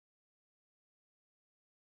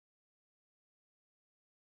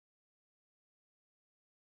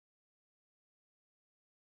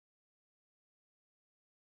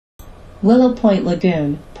Willow Point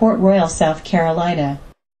Lagoon, Port Royal, South Carolina.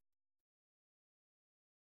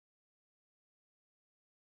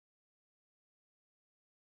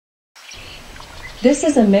 This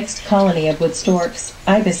is a mixed colony of wood storks,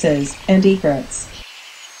 ibises, and egrets.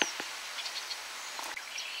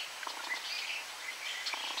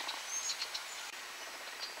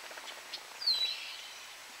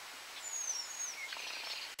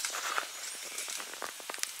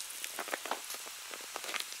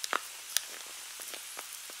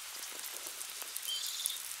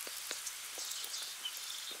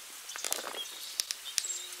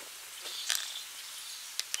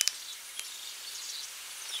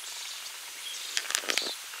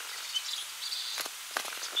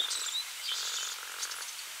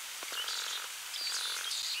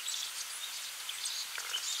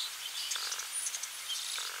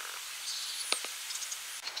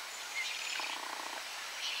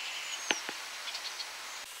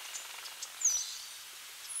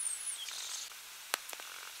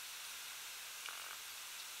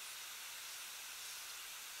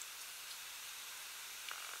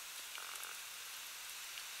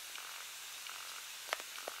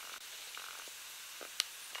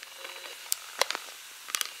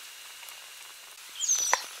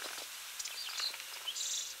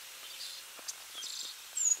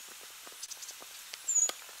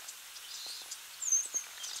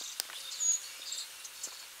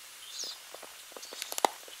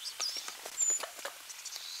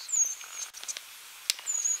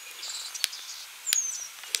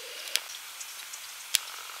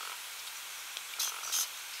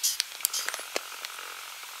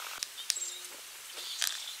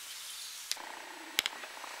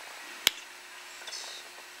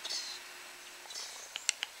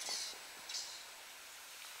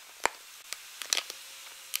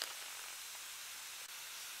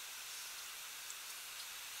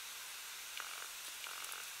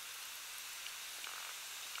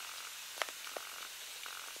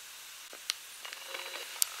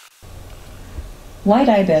 White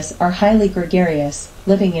ibis are highly gregarious,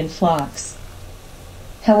 living in flocks.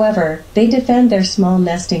 However, they defend their small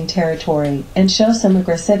nesting territory and show some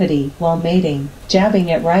aggressivity while mating,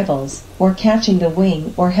 jabbing at rivals, or catching the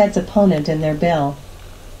wing or head's opponent in their bill.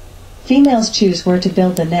 Females choose where to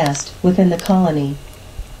build the nest within the colony.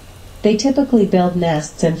 They typically build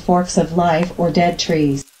nests in forks of live or dead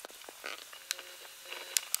trees.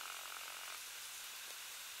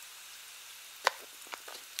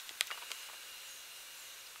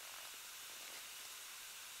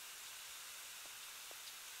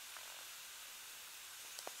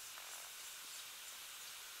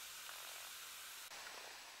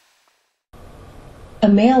 A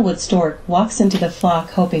male wood stork walks into the flock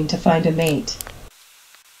hoping to find a mate.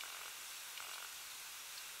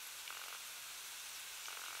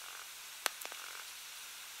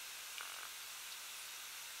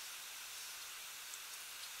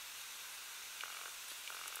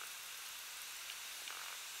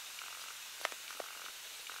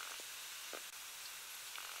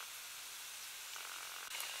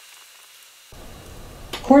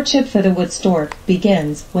 Courtship for the wood stork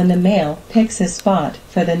begins when the male picks his spot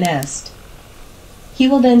for the nest. He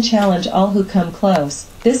will then challenge all who come close.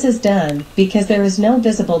 This is done because there is no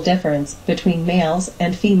visible difference between males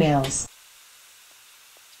and females.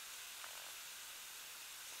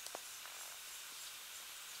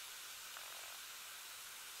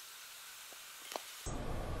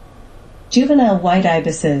 Juvenile white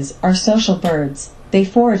ibises are social birds. They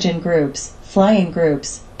forage in groups, fly in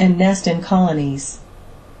groups, and nest in colonies.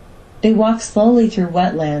 They walk slowly through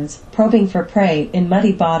wetlands, probing for prey in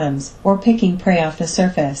muddy bottoms, or picking prey off the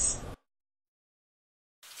surface.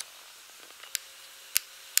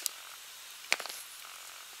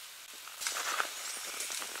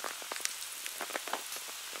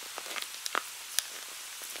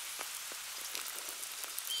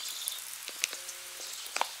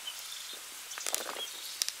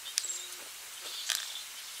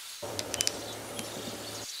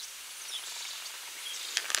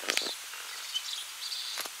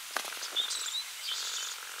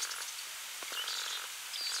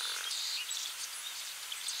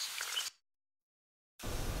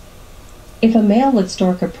 If a male would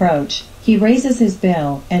stork approach, he raises his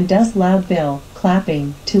bill and does loud bill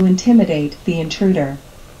clapping to intimidate the intruder.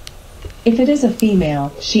 If it is a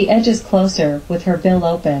female, she edges closer with her bill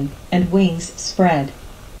open and wings spread.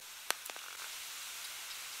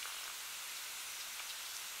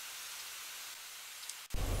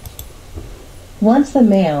 Once the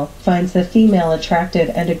male finds the female attractive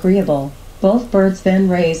and agreeable, both birds then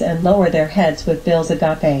raise and lower their heads with bills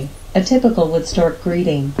agape, a typical wood stork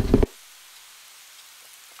greeting.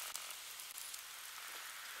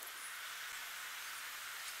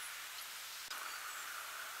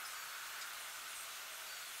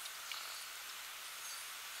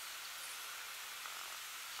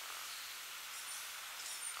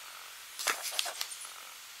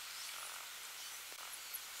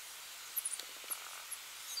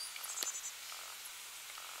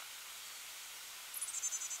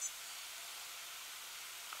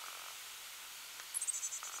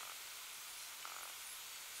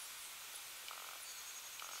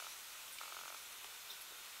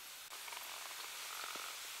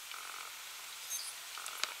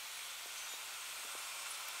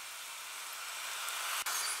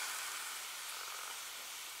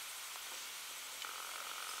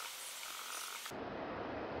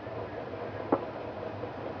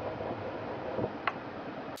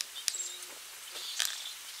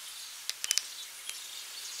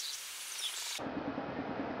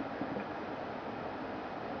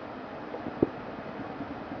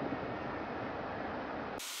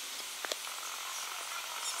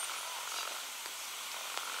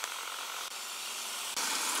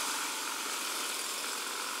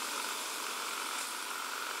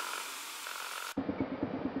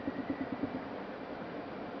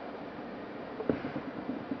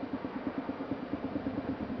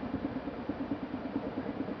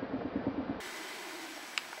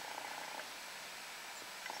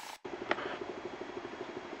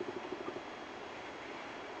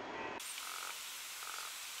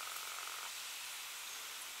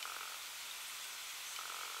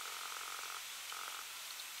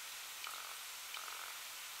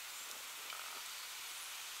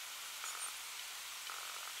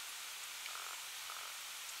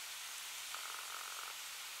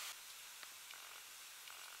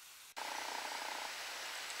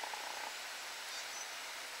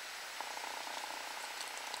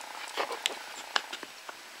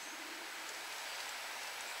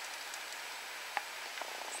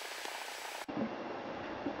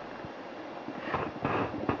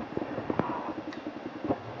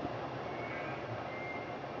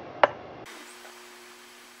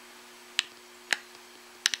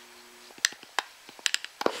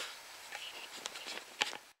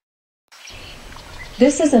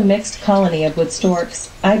 This is a mixed colony of wood storks,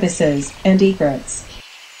 ibises, and egrets.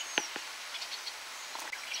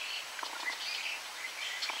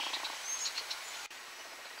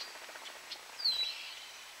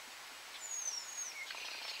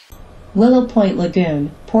 Willow Point Lagoon,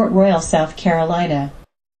 Port Royal, South Carolina.